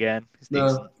every now and again. He's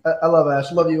decent. I love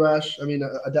Ash. Love you, Ash. I mean,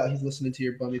 I doubt he's listening to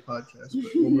your bummy podcast,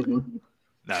 but we'll move on.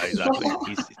 No, exactly.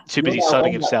 He's too busy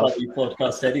sunning himself.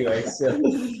 Podcast anyway, so.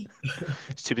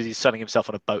 He's too busy sunning himself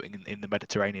on a boat in the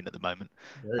Mediterranean at the moment.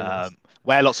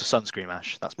 Wear lots of sunscreen,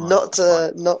 Ash. That's mine.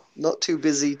 Not too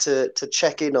busy to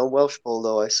check in on Welsh Ball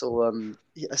though. I saw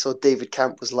David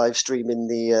Camp was live streaming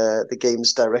the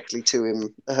games directly to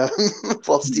him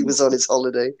whilst he was on his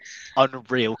holiday.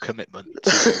 Unreal commitment.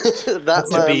 That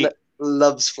man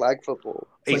loves flag football.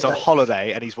 He's on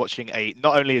holiday and he's watching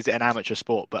not only is it an amateur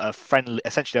sport, but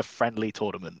essentially a friendly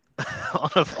tournament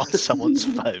on someone's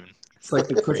phone. It's like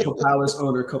the Crystal Palace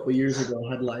owner a couple of years ago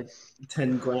had like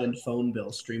 10 grand phone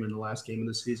bill streaming the last game of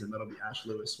the season. That'll be Ash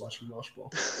Lewis watching Welsh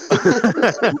Ball.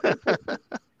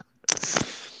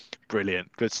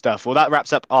 Brilliant, good stuff. Well, that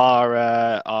wraps up our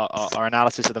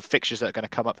analysis of the fixtures that are going to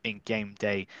come up in game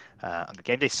day,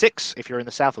 game day 6 if you're in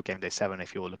the south, or game day 7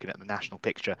 if you're looking at the national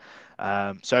picture.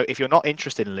 So if you're not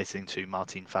interested in listening to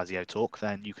Martín Fazio talk,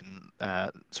 then you can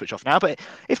switch off now. But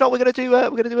if not, we're going to do a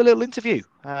little interview,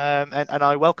 and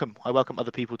I welcome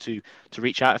other people to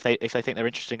reach out if they think they're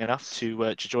interesting enough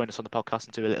to join us on the podcast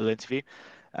and do a little interview.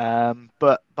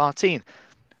 But Martín,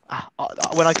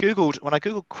 when I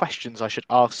googled questions I should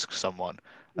ask someone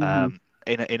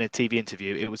in a TV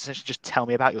interview, it was essentially just tell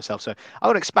me about yourself. So I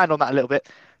want to expand on that a little bit.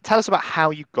 Tell us about how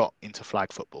you got into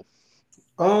flag football.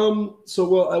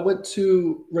 I went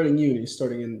to Reading Uni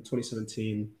starting in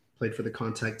 2017. Played for the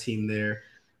contact team there.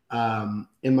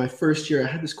 In my first year,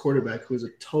 I had this quarterback who was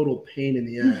a total pain in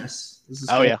the ass. This is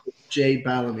Jay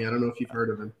Bellamy. I don't know if you've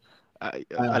heard of him.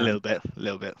 A little bit.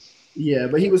 Yeah,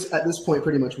 but he was at this point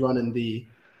pretty much running the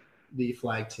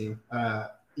flag team.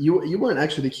 You weren't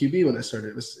actually the QB when I started.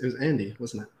 It was Andy,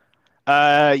 wasn't it?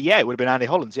 Yeah, it would have been Andy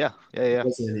Hollins. Yeah. It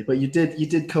was Andy, but you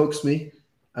did coax me,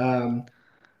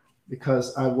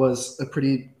 because I was a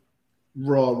pretty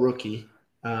raw rookie,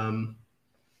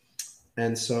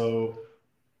 and so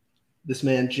this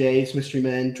man Jay, this mystery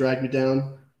man, dragged me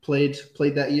down. Played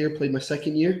that year. Played my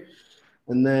second year,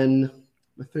 and then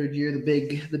my third year, the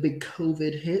big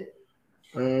COVID hit.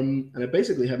 And I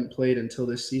basically haven't played until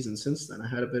this season since then. I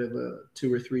had a bit of a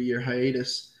 2 or 3 year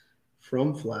hiatus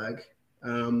from flag.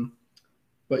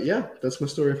 But yeah, that's my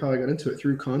story of how I got into it,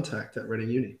 through contact at Reading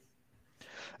Uni.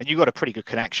 And you got a pretty good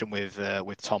connection with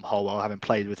Tom Holwell, having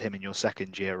played with him in your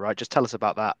second year, right? Just tell us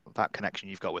about that connection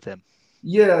you've got with him.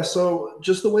 Yeah, so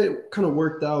just the way it kind of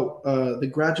worked out, the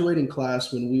graduating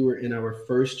class when we were in our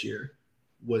first year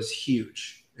was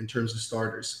huge in terms of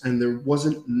starters. And there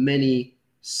wasn't many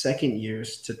second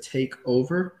years to take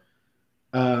over.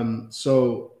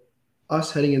 So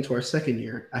us heading into our second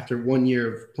year, after 1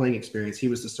 year of playing experience, he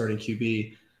was the starting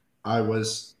QB. I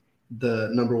was the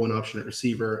number one option at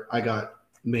receiver. I got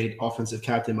made offensive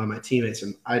captain by my teammates,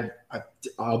 and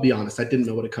I'll be honest, I didn't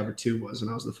know what a cover 2 was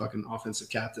when I was the fucking offensive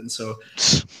captain. So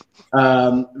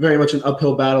very much an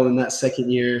uphill battle in that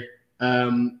second year.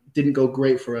 Didn't go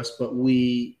great for us, but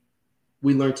we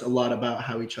learned a lot about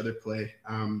how each other play.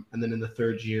 And then in the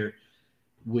third year,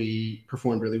 we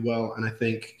performed really well. And I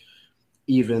think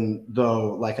even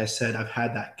though, like I said, I've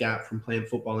had that gap from playing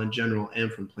football in general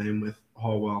and from playing with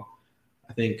Holwell,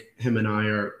 I think him and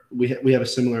I we have a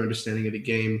similar understanding of the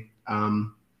game.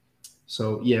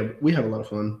 So yeah, we have a lot of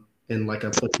fun in like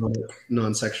a platonic,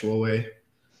 non-sexual way.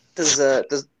 Does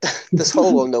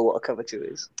Holwell know what a cover 2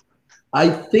 is? I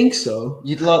think so.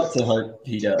 You'd like to hope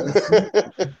he does.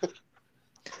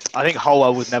 I think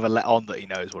Holwell would never let on that he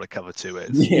knows what a cover 2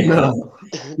 is. Yeah. No.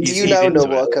 Do you now know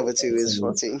what a cover 2 is,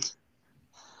 Martín?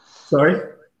 Sorry?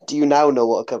 Do you now know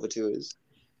what a cover 2 is?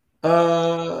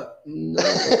 No.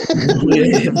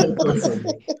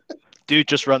 Dude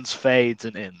just runs fades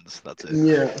and ins. That's it.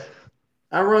 Yeah.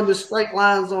 I run the straight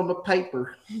lines on the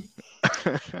paper.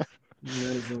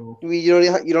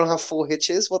 You don't have 4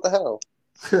 hitches? What the hell?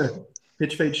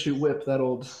 Pitch, fade, shoot, whip, that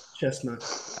old chestnut.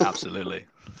 Absolutely.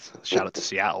 Shout out to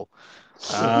Seattle.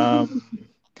 And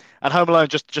Home Alone,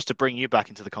 just to bring you back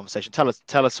into the conversation, tell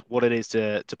us what it is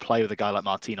to play with a guy like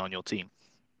Martín on your team.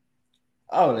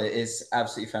 Oh, it's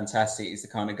absolutely fantastic. He's the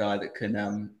kind of guy that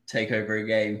can take over a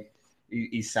game.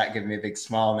 He's sat giving me a big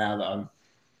smile now that I'm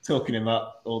talking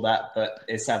about all that, but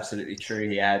it's absolutely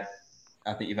true. I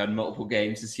think you've had multiple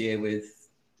games this year with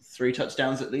 3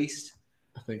 touchdowns at least.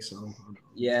 I think so.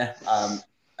 Yeah,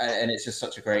 and it's just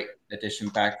such a great addition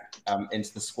back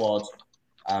into the squad,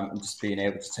 and just being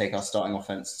able to take our starting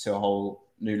offense to a whole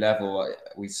new level.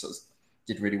 We sort of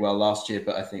did really well last year,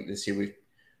 but I think this year we've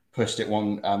pushed it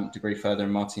one degree further,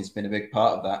 and Martin's been a big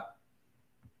part of that.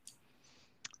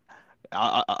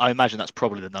 I imagine that's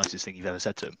probably the nicest thing you've ever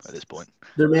said to him at this point.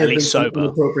 There may At have been least some sober.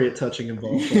 inappropriate touching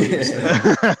involved. You've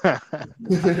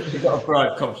got a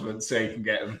bribe compliment so you can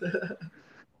get them.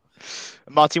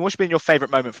 Martin, what's been your favourite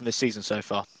moment from this season so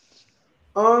far?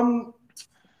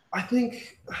 I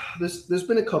think there's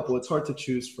been a couple. It's hard to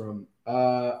choose from.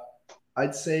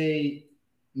 I'd say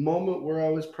moment where I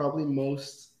was probably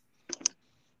most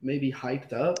maybe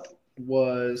hyped up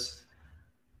was,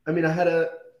 I mean, I had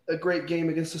a great game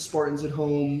against the Spartans at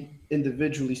home,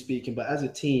 individually speaking, but as a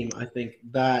team, I think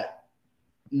that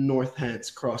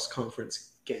Northants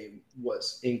cross-conference game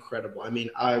was incredible. I mean,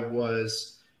 I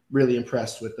was really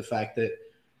impressed with the fact that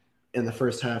in the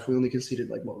first half we only conceded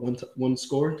like one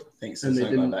score. I think so, and they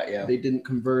didn't, like that, yeah. They didn't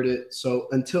convert it. So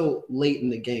until late in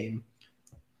the game,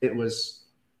 it was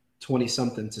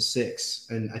 20-something to 6,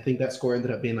 and I think that score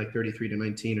ended up being like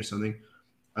 33-19 or something.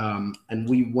 And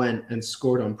we went and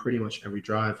scored on pretty much every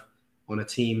drive on a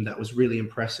team that was really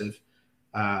impressive.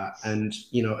 And,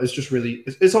 you know, it's just really –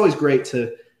 it's always great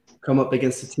to come up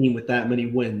against a team with that many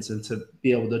wins and to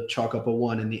be able to chalk up a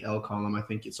 1 in the L column. I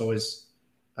think it's always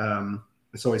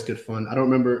good fun. I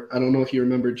don't know if you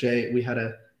remember, Jay, we had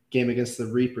a game against the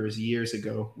Reapers years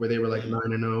ago where they were like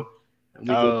 9-0.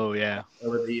 Yeah.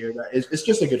 Over the year. It's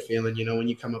just a good feeling, you know, when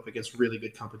you come up against really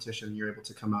good competition and you're able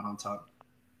to come out on top.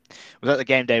 Was that the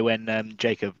game day when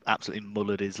Jacob absolutely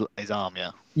mullered his arm,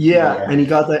 yeah? Yeah, and he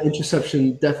got that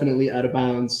interception definitely out of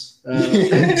bounds.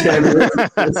 And Jen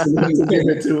to give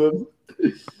it to him.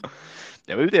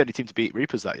 Yeah, we were the only team to beat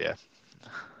Reapers that year.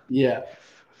 Yeah.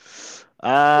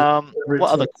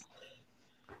 What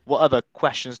other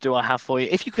questions do I have for you?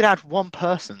 If you could add one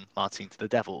person, Martin, to the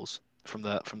Devils from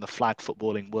the flag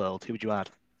footballing world, who would you add?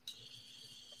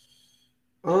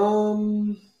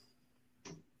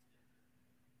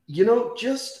 You know,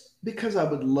 just because I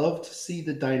would love to see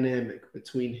the dynamic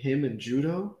between him and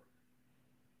Judo,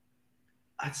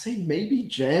 I'd say maybe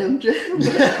Jam. The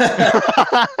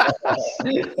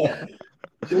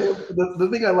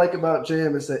thing I like about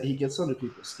Jam is that he gets under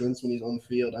people's skins when he's on the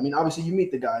field. I mean, obviously you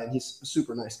meet the guy and he's a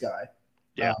super nice guy.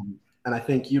 Yeah. And I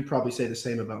think you'd probably say the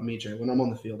same about me, Jay. When I'm on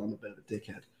the field, I'm a bit of a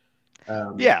dickhead.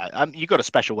 You got a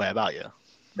special way about you.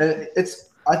 And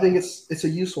I think it's a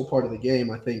useful part of the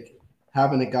game. I think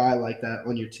having a guy like that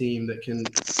on your team that can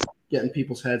get in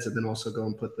people's heads and then also go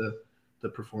and put the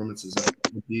performances up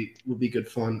would be good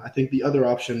fun. I think the other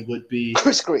option would be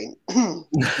Chris Green.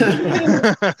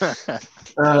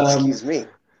 Excuse me.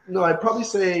 No, I'd probably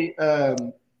say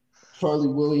Charlie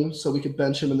Williams, so we could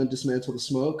bench him and then dismantle the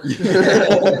smoke.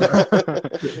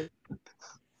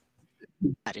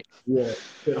 Yeah,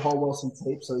 get Hallwell some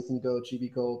tape so he can go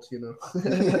GB Gold, you know.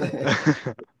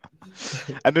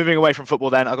 And moving away from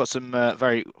football, then I've got some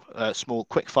very small,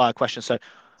 quick fire questions. So,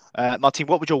 Martin,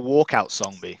 what would your walkout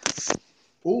song be?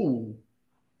 Ooh,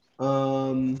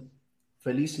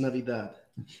 Feliz Navidad.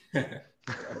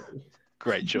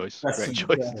 Great choice. That's Great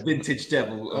choice. Vintage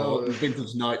Devil or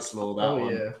vintage Knight's Law. That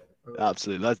one. Yeah.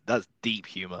 Absolutely. That's deep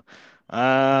humor.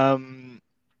 Are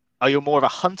you more of a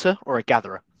hunter or a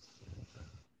gatherer?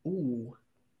 Ooh.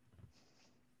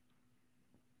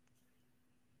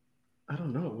 I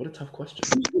don't know. What a tough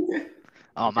question.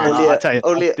 Oh man, I tell you,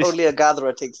 only a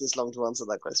gatherer takes this long to answer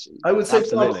that question. I would say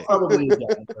Absolutely. probably a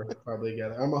gatherer. Probably a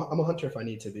gatherer. I'm a hunter if I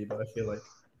need to be, but I feel like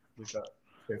we've got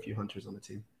very few hunters on the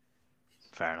team.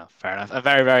 Fair enough. A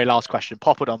very, very last question: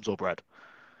 poppadoms or bread?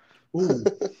 Ooh.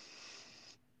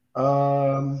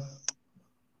 I'm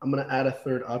gonna add a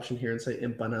third option here and say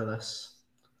empanadas.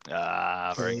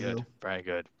 Very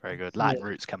good. Latin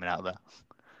roots coming out of there.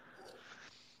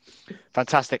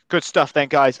 Fantastic. Good stuff then,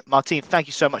 guys. Martin, thank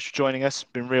you so much for joining us.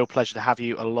 Been a real pleasure to have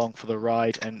you along for the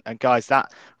ride. And guys,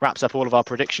 that wraps up all of our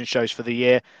prediction shows for the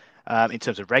year. In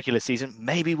terms of regular season,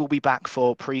 maybe we'll be back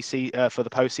for for the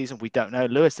postseason. We don't know.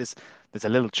 Lewis, there's a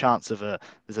little chance of a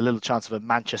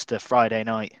Manchester Friday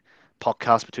night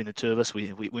podcast between the two of us.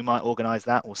 We might organise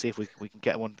that. We'll see if we can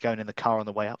get one going in the car on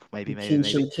the way up. Maybe.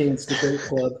 Kings Debate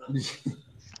Club.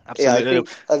 Absolutely. Yeah,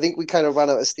 I think we kind of ran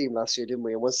out of steam last year, didn't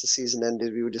we? And once the season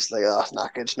ended, we were just like,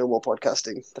 knackered, no more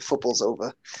podcasting. The football's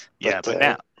over.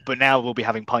 But But now we'll be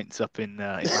having pints up in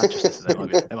Manchester, so there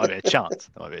might be a chance.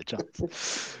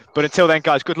 But until then,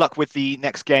 guys, good luck with the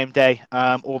next game day.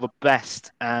 All the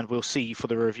best, and we'll see you for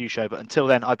the review show. But until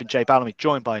then, I've been Jay Ballamy,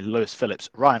 joined by Lewis Phillips,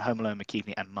 Ryan Home Alone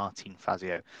McKeveney, and Martin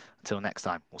Fazio. Until next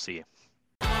time, we'll see you.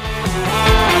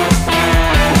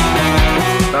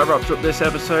 That wraps up this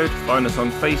episode. Find us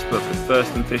on Facebook at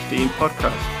First and 15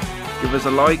 Podcast. Give us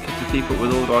a like to keep up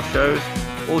with all of our shows.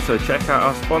 Also, check out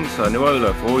our sponsor,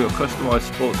 Nuola, for all your customised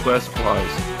sportswear supplies.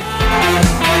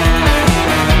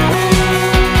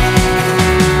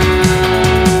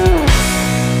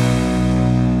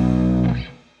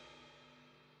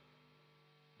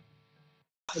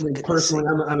 I mean, personally,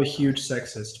 I'm a huge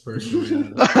sexist,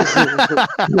 personally.